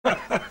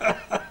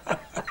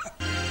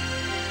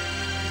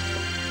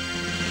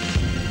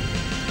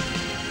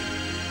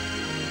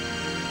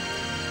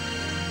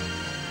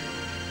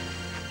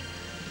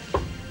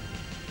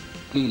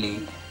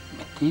Lili,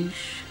 mittix,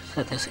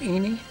 se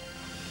tesqini?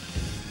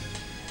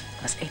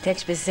 Ma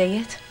sqejtekx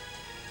bizzejiet?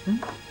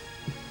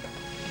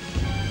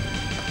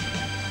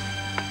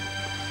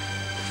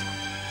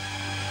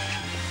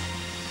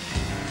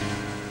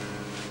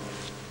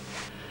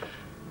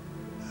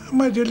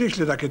 Ma jidilix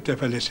li dak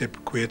it-tifel isib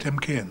kwiet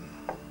imkien.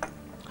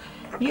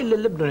 Jien li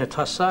l-ibnu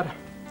nitħassar.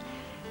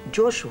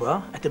 Joshua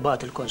qed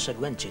ibagħat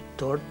il-konsegwenzi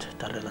t-tort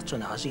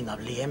tar-relazzjoni ħażina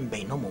li hemm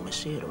bejnhom u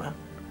missieru,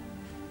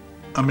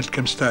 Għamilt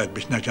kemm stajt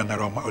biex nerġa'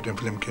 narahom maqudin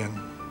flimkien.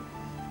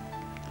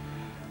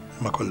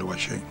 Ma kollu għal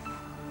xejn.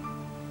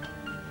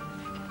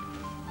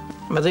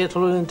 Meta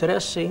jidħlu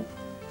l-interessi,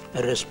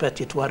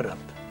 ir-rispett jitwarrab.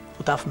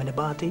 U taf min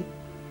ibati?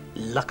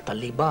 L-aktar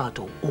li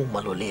jbatu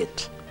huma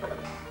l-ulied.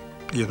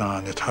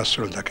 Jiena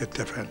nitħassru l dak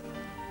it-tifel.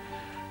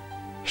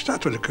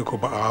 Xtaqtu li kieku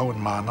baqa'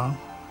 hawn magħna.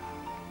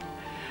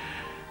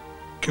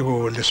 Kieku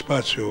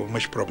l-ispazju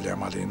mhux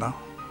problema lina.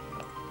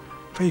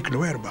 Fejklu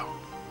 4,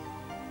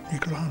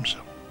 jiklu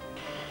 5.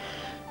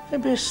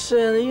 Biss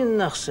jien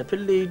naħseb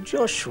illi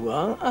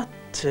Joshua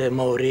qatt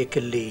mawrik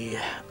illi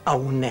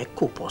hawnhekk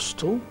hu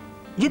postu.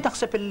 Jien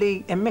naħseb illi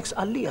hemmhekk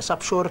sqallija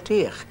sab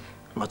xortieħ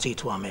ma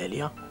Titu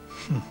Amelja.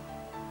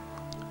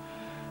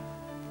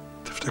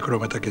 Tiftakru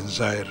meta kien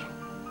żgħir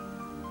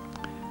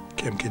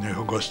kemm kien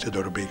jieħu gost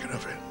idur bik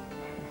Rafael?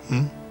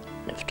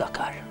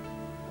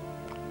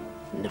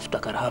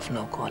 Niftakar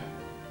ħafna wkoll.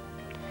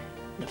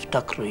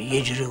 Niftakru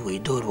jiġri u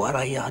jdur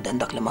warajja ħaden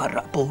dak li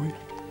marraq pool.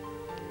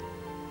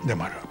 Li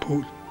marraq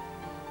pool?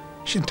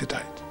 X'inti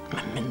tajt?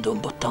 Minn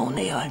dun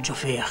bottawni għalġu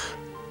fih.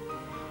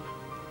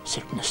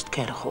 Sirt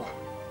nistkerħu.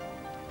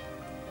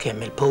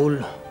 Kemm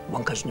il-pool u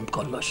anke ġnib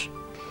kollox.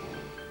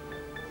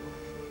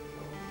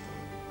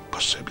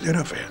 Possibbli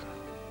Rafael.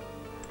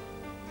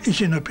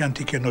 Iġinu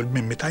pjanti kienu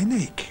l-mimmi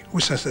tajnejk u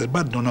sa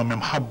s-badnu nom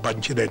imħabba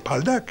inċident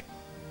bħal dak.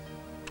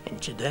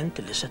 Inċident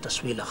li seta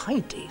swila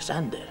ħajti,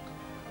 Sander.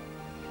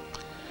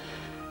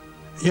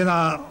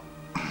 Jena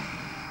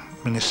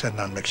min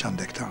nistenna l-mek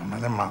xandek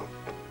tagħmel, imma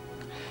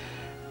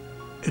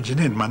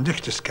il-ġinien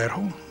m'għandekx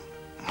tiskerħu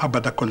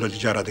ħabba dak kollu li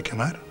ġara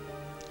dikinhar.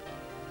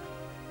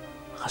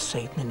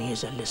 Ħassejtni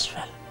nieżel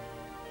l-isfel.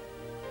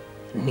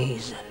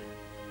 Nieżel,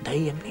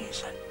 dejjem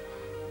nieżel.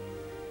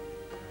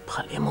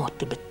 Bħal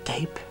imotti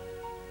bit-tejb.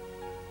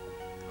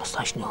 Ma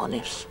stax nieħu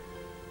nifs.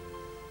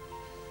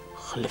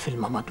 Ħalli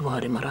filma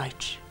madwari ma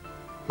rajtx,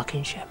 ma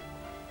kienx hemm.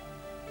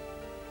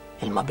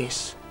 Ilma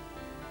biss.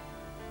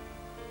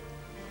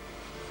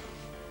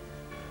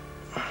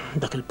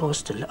 Dak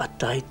il-post li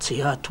qattajt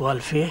sigħat twal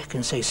fih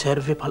kien se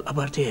jservi bħal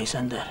qabar tiegħi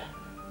Sander.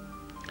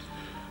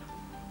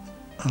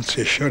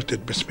 Anzi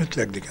xortit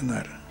bismitlek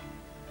dikinhar.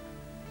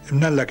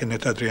 Imnalla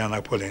kienet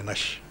Adriana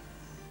Polinax.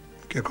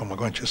 Kieku ma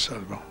kontx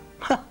issalva.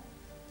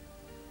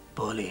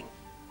 Polin.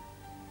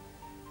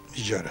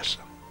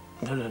 Ġarassa.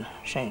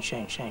 Xejn,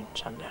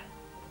 Sander.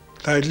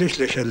 Tajdlix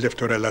li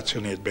xelliftu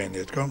relazzjoniet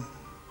bejnietkom?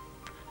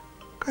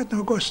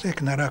 Kadna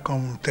għostek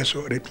narakom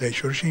tesuq riplej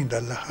xurxin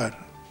dal-aħħar.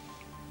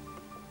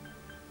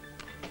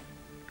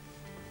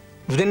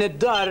 F'din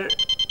id-dar.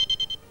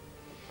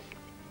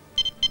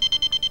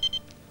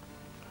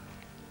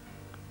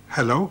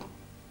 Hello?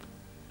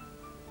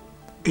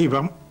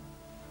 Iva,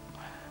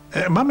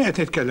 ma mi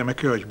għet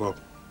nitkellemek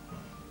joġbob.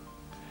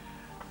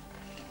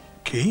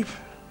 Kif?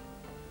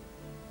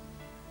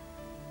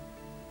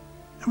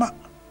 Ma,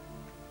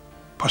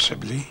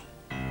 possibly.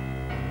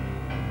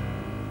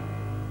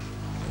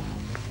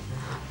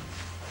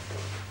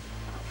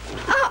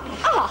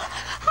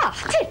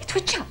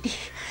 Twiċċabni.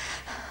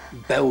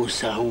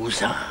 Bewsa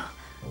uża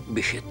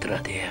biex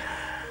jittradeħ.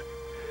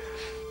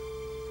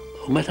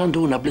 U meta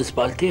nduna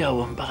bl-isbal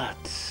tiegħu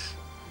mbagħad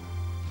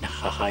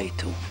neħħa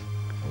ħajtu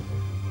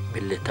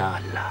billi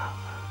talla.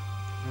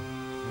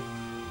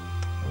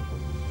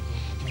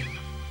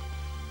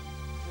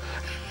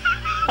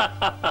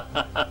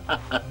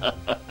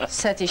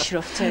 Se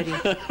tixrob Terry.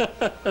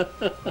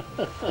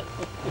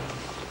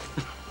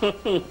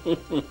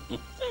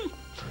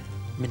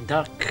 Min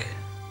dak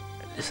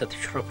li se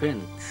tixrob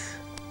int.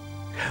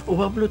 U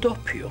għablu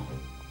doppju.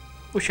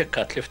 U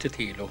xekkat li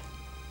ftitilu.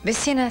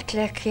 Bissina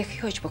għatlek jek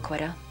joġbok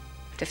wara.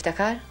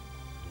 Tiftakar?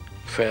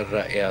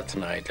 Ferra qiegħed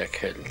ngħidlek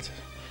Hild.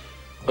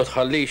 U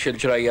tħallix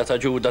il-ġrajja ta'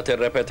 Ġuda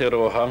tirrepeti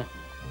ruħha.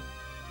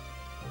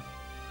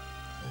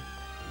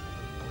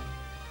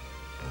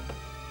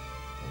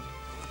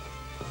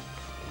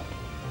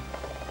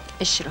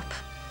 Ixrob.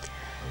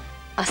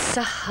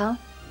 Għas-saħħa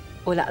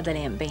u laqda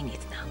li hemm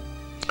bejnietna.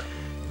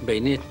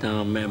 Bejnietna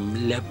m'hemm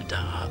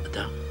l-ebda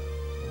għaqda.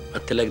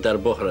 Għattilek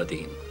darboħra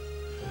din.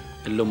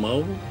 Illum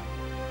hawn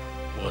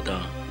u għada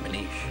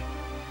minix.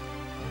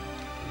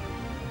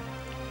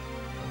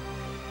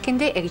 Kien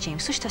dejqek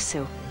James, u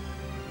x'tassew?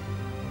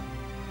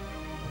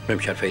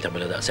 M'hemmx għalfejn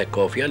tagħmel daqshekk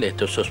kofja li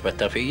qed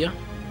tissospetta fija?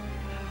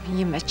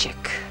 Jien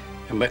meċċek.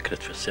 Imma hekk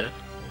li tfisser.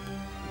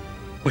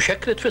 Mhux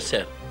hekk li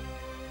tfisser.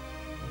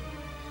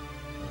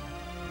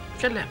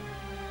 Kellem.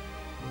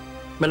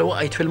 Mela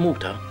waqgħet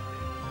fil-muta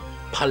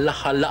bħal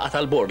l-aħħar laqgħa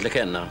tal-bord li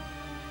kellna.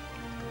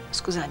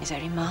 Skużani,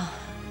 Terry, ma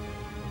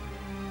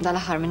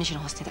dal-aħħar minix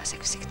inħossni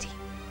daqshekk f'sikti.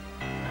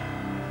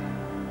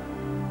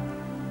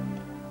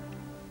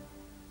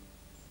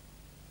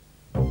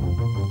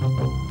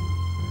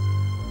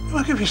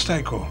 kif jista'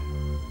 jkun?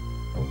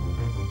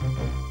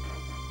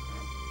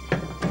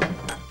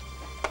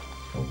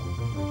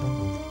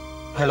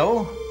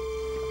 Hello?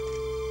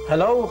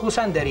 Hello, who's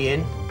under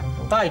jien?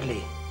 Għajdli.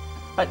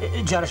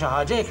 Ġara xi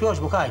ħaġa jekk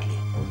jogħġbuk għajdli.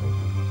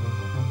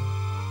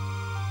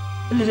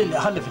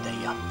 Ħalli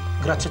fidejja.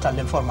 Grazzi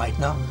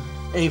tal-informajtna.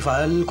 Iva,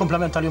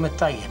 il-komplement tal-jum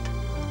it-tajjeb.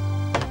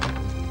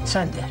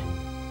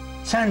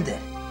 Sander,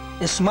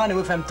 ismani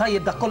u fem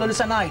tajjeb dak kollu li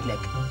se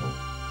ngħidlek.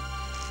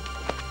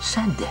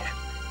 Sander,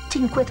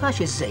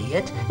 tinkwetax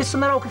iż-żejjed, issa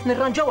naraw kif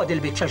nirranġawha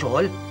dil-biċċa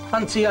xogħol.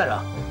 Anzi jara,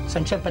 se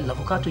nċempel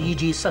l-avukatu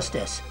jiġi issa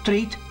stess.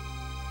 Trid?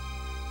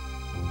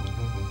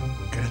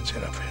 Grazzi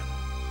Rafael.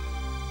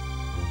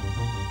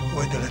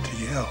 Wajda li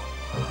tiġi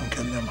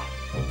nkellema.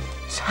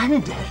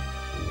 Sander!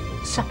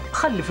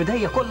 Ħalli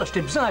fidejja kollox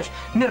tibżax,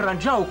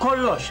 nirranġaw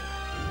kollox.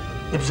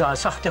 Ibża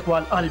saħtek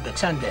għal qalbek,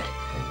 Sander.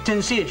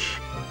 Tinsiex,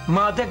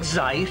 m'għadek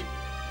żgħir.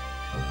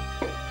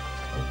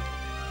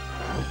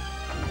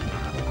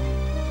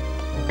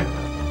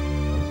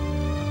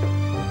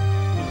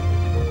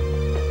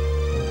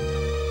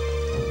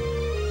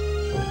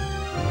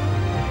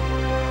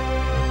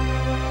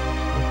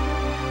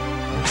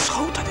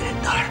 Misħuta din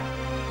id-dar.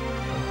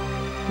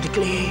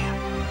 Dik li hija.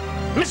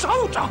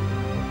 Misħuta!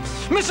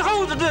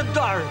 Misħuta din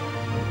id-dar!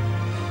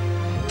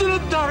 Din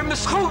id-dar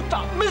misħuta!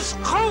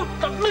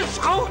 Misħuta!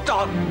 Misħuta!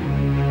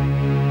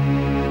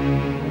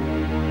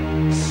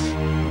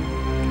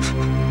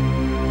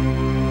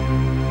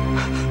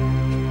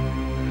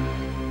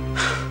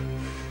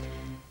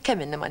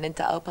 Kemm inna ma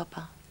nintaqgħu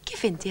papa?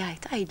 Kif inti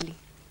għajdli?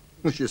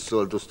 Mhux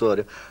is-soltu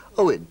storja.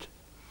 U int.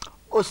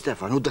 U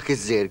Stefan, u dak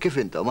iż-żejr kif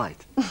inta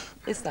ngħid?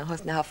 Issa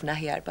nħossni ħafna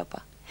ħjar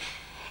papa.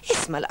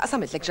 Isma' laqas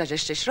għamiltlek ġaġa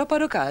x'tixrob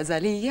paru każa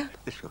lija.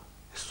 Issa,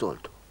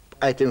 is-soltu.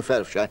 Għajt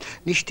inferfxan,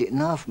 nixtieq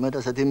naf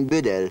meta se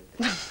tinbidel.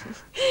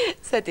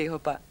 Se tieħu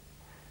pa.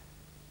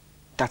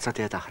 Tazza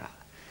tiegħek taħra.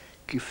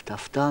 Kif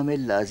taf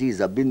tagħmel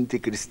l-Aziza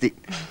binti Kristin.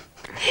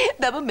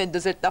 Da minn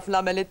mindu sirt taf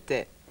nagħmel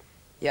it-te.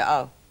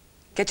 Jaqgħu.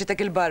 Keċċetek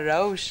il-barra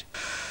hux.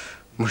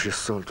 Mhux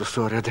is-soltu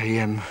storja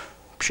dejjem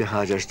b'xi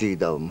ħaġa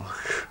ġdida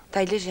ummak.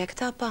 Tajli ġek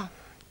tapa.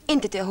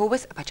 Inti tieħu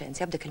wisq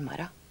paċenzja b'dik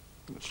il-mara.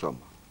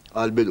 Insomma,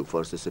 għal-bidu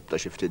forsi sibta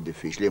xi ftit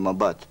diffiċli ma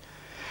mbagħad.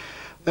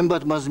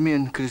 Imbagħad ma'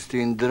 żmien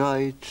Kristin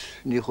drajt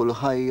nieħu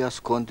l-ħajja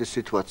skont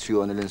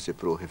is-sitwazzjoni li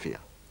nsib ruħi fiha.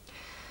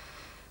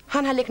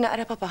 Ħanħallik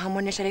naqra papa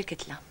ħammur nixel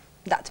il-kitla.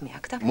 Daqt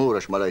miegħek ta'.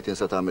 Murax ma rajt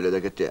tinsa tagħmel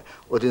dak it-tie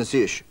u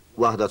tinsiex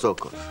waħda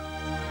zokkor.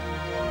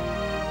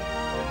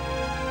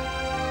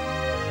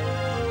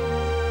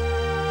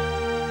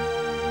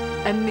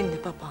 Hemm minni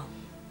papa.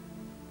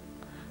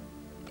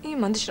 Jien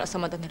m'għandix raqsa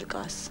ma' dan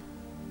il-każ.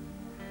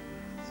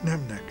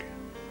 Nemnek.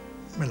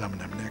 Mela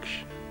m'nemnekx.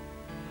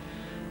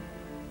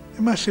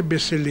 Imma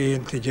sibbis li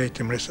inti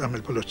ġejt imresqa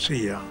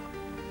mill-pulizija.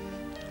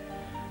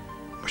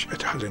 Mhux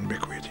qed ħallin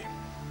bikwieti.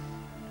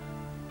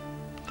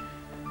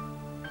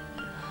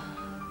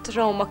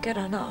 Trauma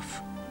kera naf.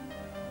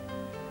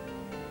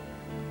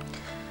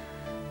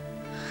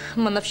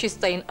 Ma nafx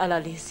jista' jinqala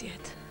li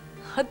jsiet.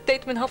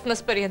 Ħaddejt minn ħafna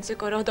esperjenzi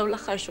korra daw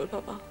l-aħħar xhur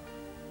papa.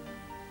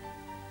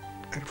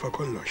 Erfa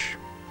kollox.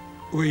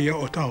 U hija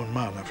otawn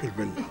magħna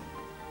fil-villa.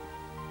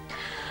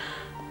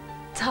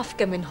 Taf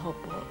kemm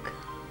inħobbok.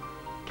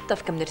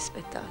 Taf kemm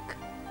nirrispettak.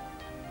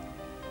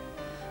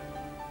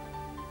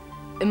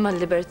 Imma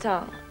l-libertà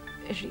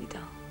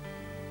irrida.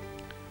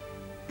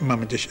 Ma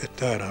m'intix qed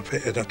tara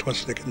fejn qiegħda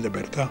twaslek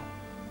il-libertà.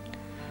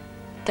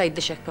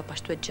 Tgħidlix hekk papa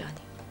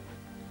x'tweġġani.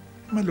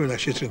 Ma allura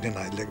xi trid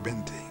ngħidlek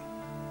binti.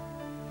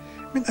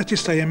 Min qed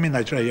jista'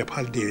 jemmina ġrajja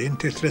bħal diri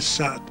inti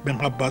tressaqt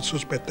minħabba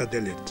suspetta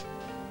delitt.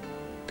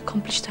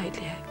 Tkomplix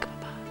tgħidli hekk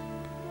papa.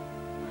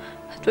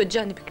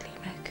 Tweġġani bi klimek.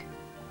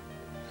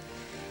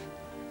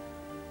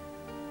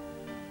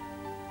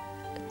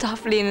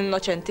 Taf li jien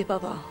innoċenti,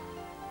 papa.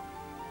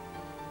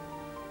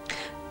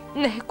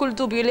 Neħi kull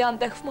dubju li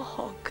għandek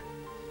f'moħħok.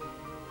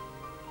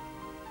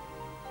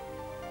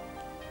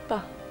 Pa.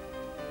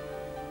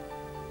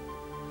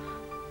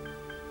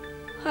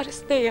 Ħares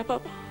dejja,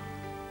 papa.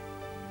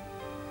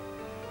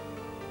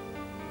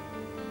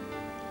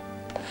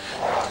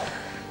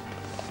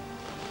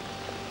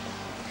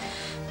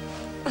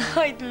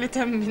 Ħajd li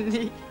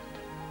temminni.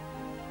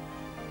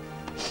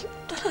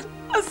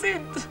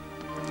 Għasid.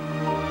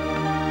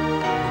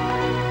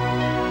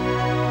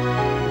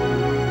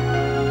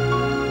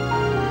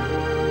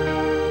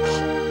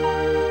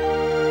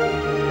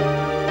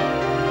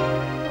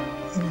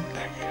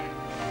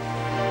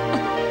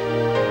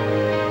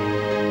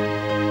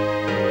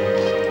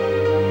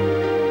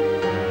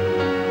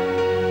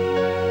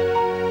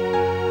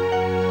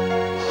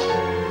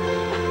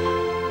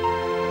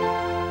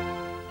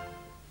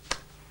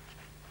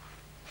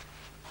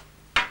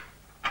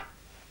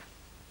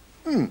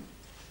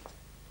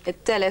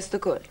 Il-telest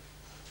ukoll.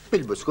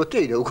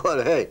 Bil-buskottini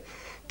wkoll hej.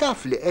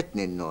 Taf li qed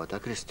ninnota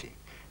Kristin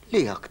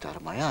li aktar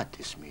ma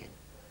jgħaddi żmien,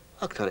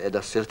 aktar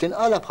qiegħda ssir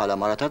tinqala bħala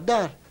mara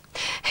tad-dar.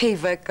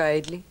 Iva hekk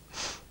għajdli.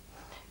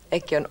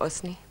 Hekk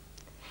jonqosni.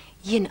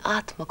 Jien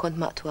qatt ma kont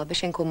maqtuha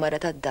biex inkun mara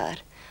tad-dar.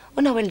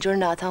 U naw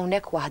il-ġurnata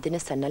hawnhekk waħdi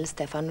nistenna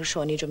l-Stefan u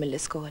Xoni jiġu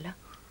mill-iskola.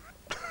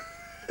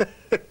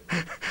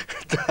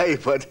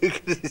 Tajba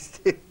dik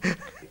Kristi.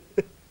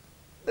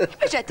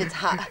 Biex qed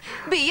titħaq,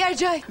 bija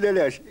rġaj.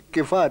 Lelex,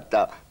 kif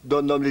għatta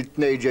donnom li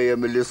t-nej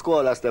ġejjem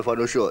mill-iskola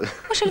Stefan u Xoni.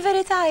 Mhux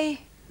il-verità hi.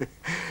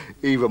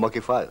 Iva ma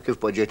kif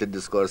poġġejt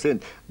id-diskors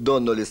int,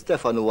 donnu li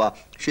Stefan huwa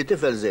xi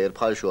tifel żgħir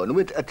bħal Xoni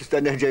u int qed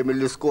tistenneħ ġej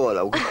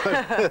mill-iskola wkoll.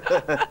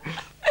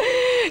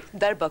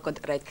 Darba kont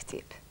qrajt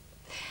ktieb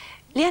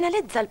li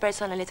analizza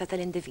l-personalità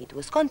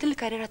tal-individwu skont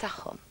il-karriera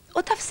tagħhom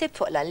u tafsib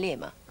fuq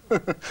l-allima.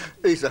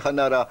 Isa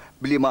ħanara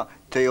blima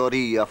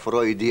teorija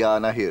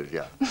freudjana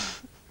ħirġa.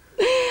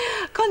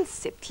 Kont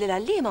sibt li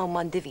l-allima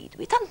huma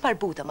individwi tant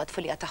marbuta ma'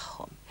 tfulija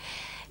tagħhom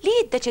li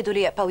jiddeċidu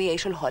li jaqgħu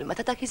jgħixu l-ħolma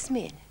ta' dak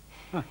iż-żmien.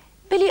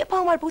 Billi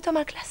jibqgħu marbuta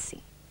mal-klassi.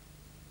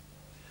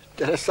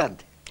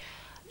 Interessanti.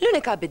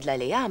 L-unika bidla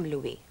li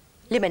jagħmlu hi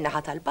li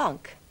min-naħa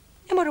tal-bank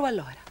imorru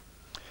għall-oħra.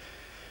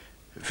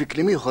 Fi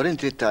kliem ieħor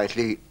inti tgħid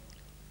li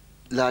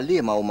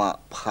l-għalliema huma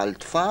bħal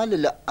tfal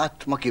li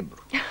qatt ma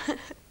kibru.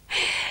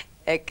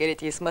 Hekk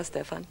irid jisma'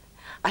 Stefan.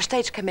 Għax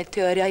tgħidx kemm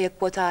it-teorija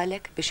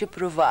jikkwotalek biex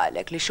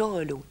jippruvalek li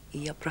xogħlu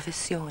hija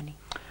professjoni.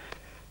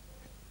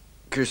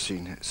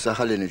 Kristin,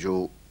 saħalli niġu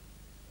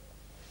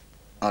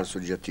għal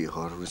suġġett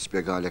ieħor u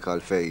nispjegalek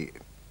għalfej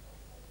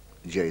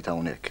ġejt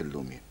hawnhekk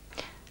illum jien.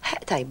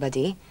 Tajba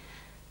di.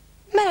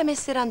 Mela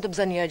missier għandu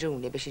bżonn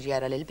jaġuni biex jiġi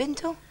jara lil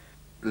bintu?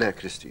 Le,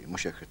 Kristi,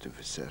 mhux hekk rid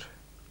tinfisser.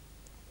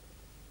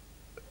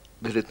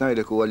 Dik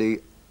ngħidlek huwa li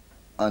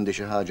għandi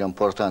xi ħaġa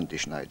importanti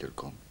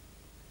x'ngħidilkom.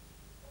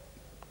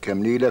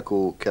 Kemm lilek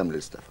u kemm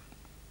lil Stefan.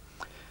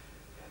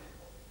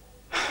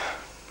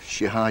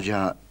 Xi ħaġa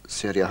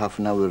serja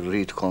ħafna u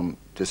rridkom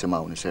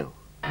tisimgħuni sew.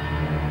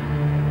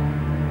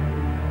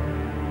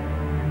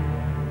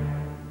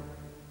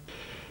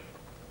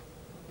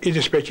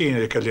 Id-dispeċini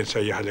li kelli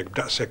nsejjaħlek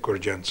b'daqshekk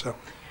urġenza.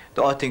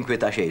 Toqgħod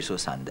tinkwita xejn,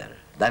 Susander.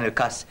 Dan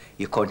il-każ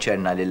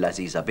jikkonċerna lil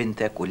Aziza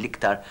bintek u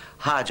l-iktar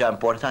ħaġa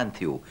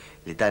importanti hu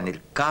li dan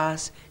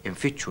il-każ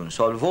infittxu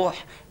nsolvuh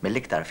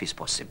mill-iktar fis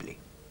possibbli.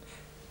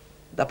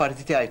 Da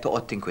parti tiegħi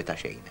toqgħod tinkwita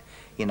xejn.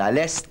 Jiena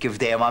lest kif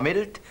dejjem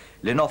għamilt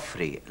li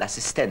noffri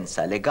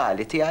l-assistenza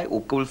legali tiegħi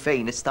u kull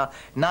fejn nista'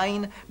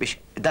 ngħin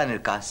biex dan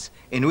il-każ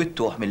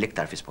inwittuh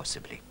mill-iktar fis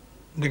possibbli.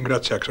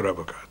 Ningrazzjak, Sur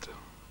Avukat.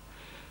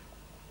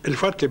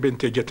 Il-fatt li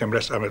binti ġiet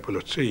imresqa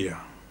mill-pulizija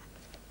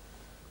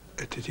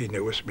qed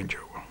titini wisq minn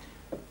ġewwa.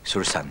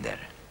 Sur Sander,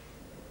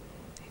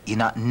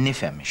 jina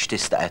nifhem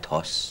x'tista' qed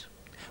tħoss.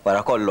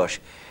 Wara kollox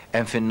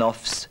hemm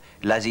fin-nofs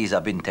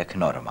l-Aziza bintek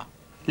Norma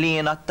li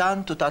jiena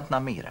tant u tant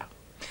namira.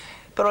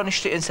 Però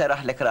nixtieq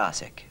inseraħlek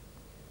rasek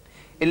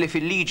illi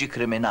fil-liġi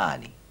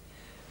kriminali,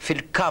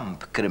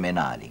 fil-kamp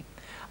kriminali,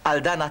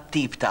 għal dan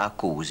at-tip ta'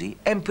 akkużi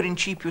hemm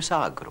prinċipju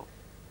sagru.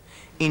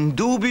 In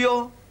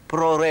dubio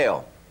pro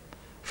reo.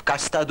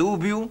 F'każ ta'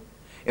 dubju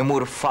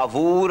imur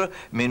favur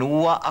min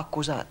huwa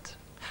akkużat.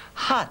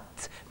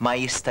 Ħadd ma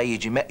jista'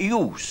 jiġi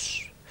meqjus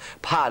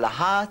bħala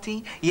ħati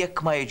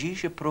jekk ma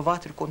jiġix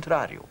ippruvat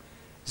il-kontrarju.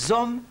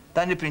 Żomm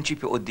dan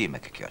il-prinċipju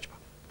qudiemek jekk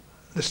jogħġbok.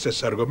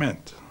 L-istess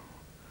argument.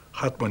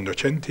 Ħadd mu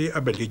innoċenti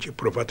qabel jiġi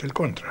pprovat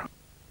il-kontra.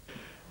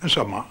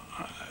 Insomma,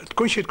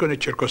 tkun xi tkun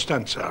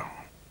iċ-ċirkostanza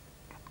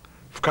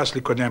f'każ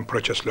li jkun hemm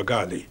proċess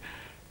legali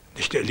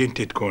nixtieq li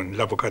inti tkun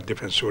l-avukat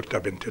difensur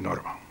ta' binti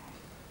Norma.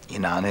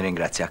 Jina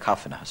nirringrazzjak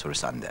ħafna, Sur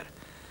Sander.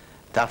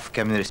 Taf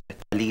kemm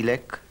nirrispetta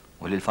lilek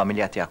u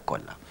lill-familja tiegħek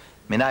kollha,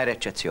 mingħajr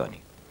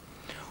eċċezzjoni.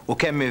 U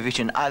kemm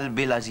viċin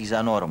qalbi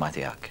l-Aziza Norma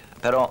tiegħek,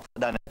 però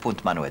dan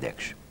il-punt ma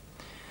nwedekx.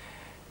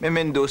 Minn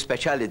mindu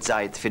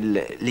speċjalizzajt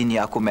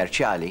fil-linja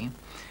kummerċjali,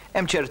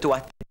 hemm ċertu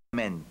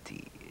atteggiamenti,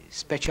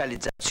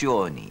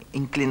 speċjalizzazzjoni,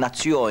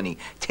 inklinazzjoni,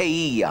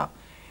 tejjija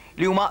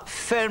li huma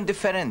ferm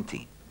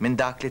differenti minn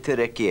dak li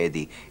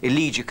tirrekjedi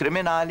il-liġi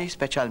kriminali,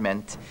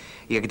 speċjalment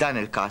jekk dan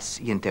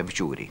il-każ jintem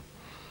f'ġuri.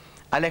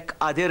 Għalhekk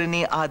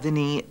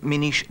għadni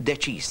minix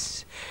deċiż.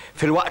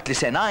 Fil-waqt li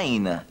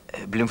senajn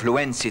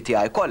bl-influenzi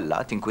tiegħi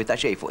kollha tinkwita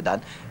xejn fuq dan,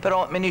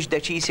 però minix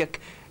deċiż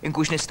jekk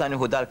inkux nista'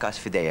 nieħu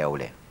dal-każ f'idejja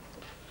jew le.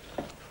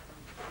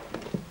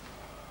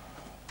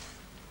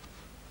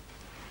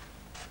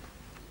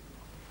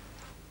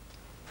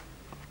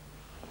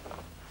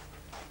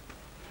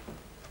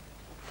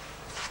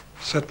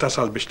 Se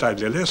tasal biex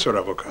tgħidli le, Sur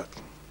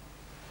Avukat.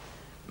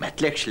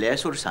 Metlekx le,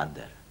 Sur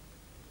Sander.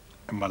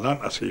 Imma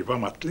lanqas iva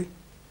matli.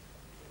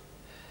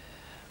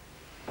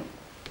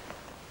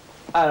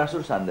 Ara,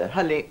 Sur Sander,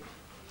 ħalli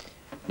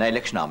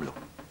ngħidlek x'nagħmlu.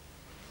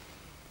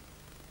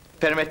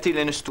 Permetti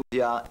li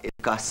nistudja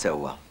il-każ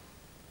sewwa.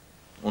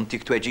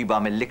 Untik tweġiba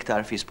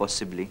mill-iktar fis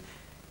possibbli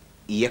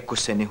jekk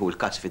se nieħu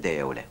l-każ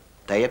f'idejja jew le.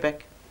 Tajjeb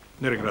hekk?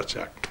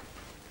 Nirringrazzjak.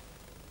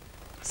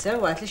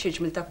 Sewwa li xi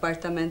ġmilt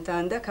appartament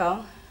għandek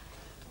hawn?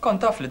 Kont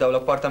taf li daw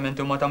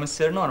l-appartamenti huma ta'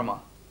 Missier Norma,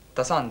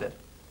 ta' Sander.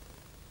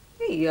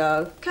 Ija,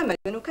 kemm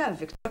Edwin u kemm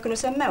Victor kienu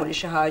semmew li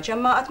xi ħaġa,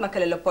 ma qatt ma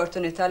kelli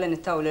l-opportunità li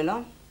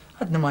nittawlilhom.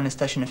 Għadni ma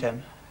nistax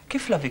nifhem.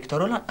 Kif la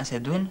Victor u lanqas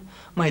Edwin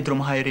ma jidhru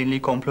mħajrin li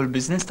jkomplu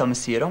l-biżness ta'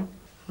 missierhom?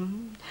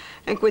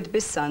 Inkwit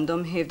biss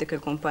għandhom ħif dik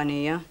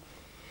il-kumpanija.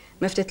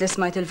 Meftit li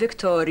smajt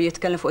il-Viktor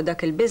jitkellem fuq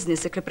dak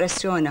il-biznis dik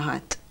l-pressjoni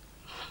ħadd.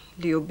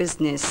 Li hu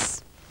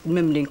biznis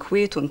mimli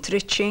nkwiet u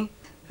mtriċċi.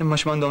 Imma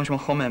x'm'għandhomx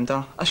moħħhom hemm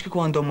ta' għax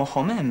kieku għandhom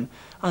moħħhom hemm,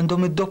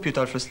 għandhom id-doppju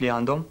tal-flus li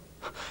għandhom.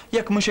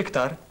 Jekk mhux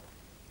iktar.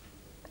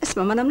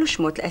 Isma' ma nagħmlux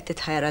mod li qed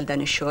titħajjar għal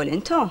dan ix-xogħol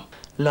intu.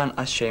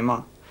 Lanqas xejn ma.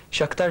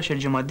 X'aktar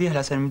xil-ġimgħa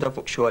d-dieħla ser nibda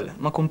fuq xogħol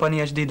ma'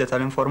 kumpanija ġdida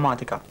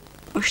tal-informatika.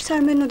 U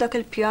x'sar minnu dak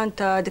il-pjan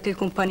ta' dik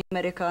il-kumpanija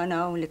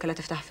Amerikana u li kellha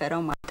tiftaħ ferra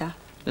u Malta?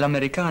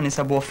 L-Amerikani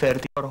sabu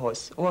offerti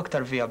orħos u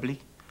aktar viabli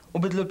u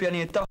bidlu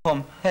l-pjanijiet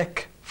tagħhom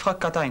hekk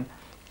f'ħakkatajn.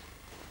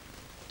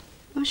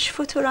 U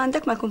x'futur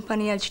għandek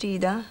mal-kumpanija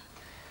l-ġdida?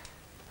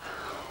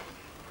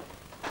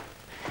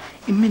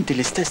 Imminti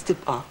l-istess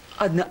tibqa'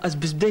 għadna qas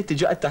biss bdejt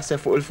tiġi qed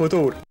taħseb fuq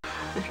il-futur.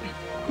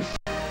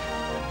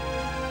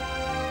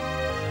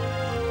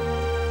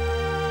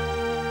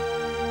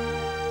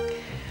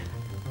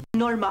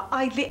 Norma,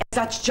 għajdli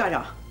eżaġ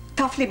ġara.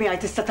 Taf li miħaj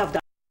tista taf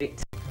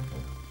daħrit.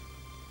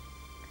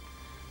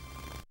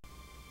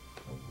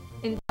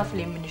 Intaf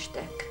li minn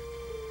ixtek.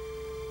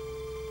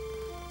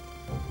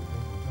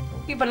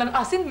 Iba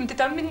lanqasin minn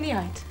titam minni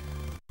għajt.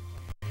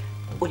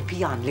 U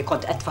l-pjan li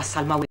kont qed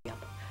tfassal ma' William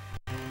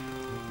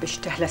biex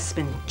teħles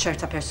minn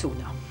ċerta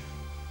persuna.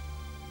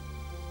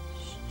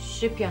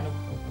 Xi pjanu?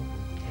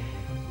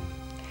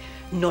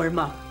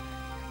 Norma,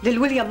 lil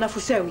William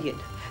nafu sewjien,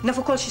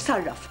 nafu kol xi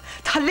sarraf.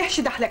 Tħallih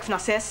xi daħlek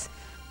f'nasess?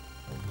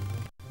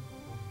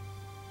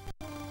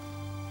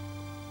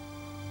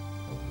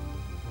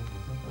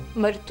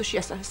 Ma rridtux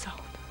jasal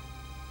sawn.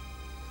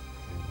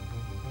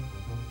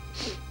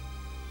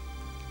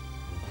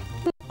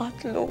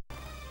 Qatlu.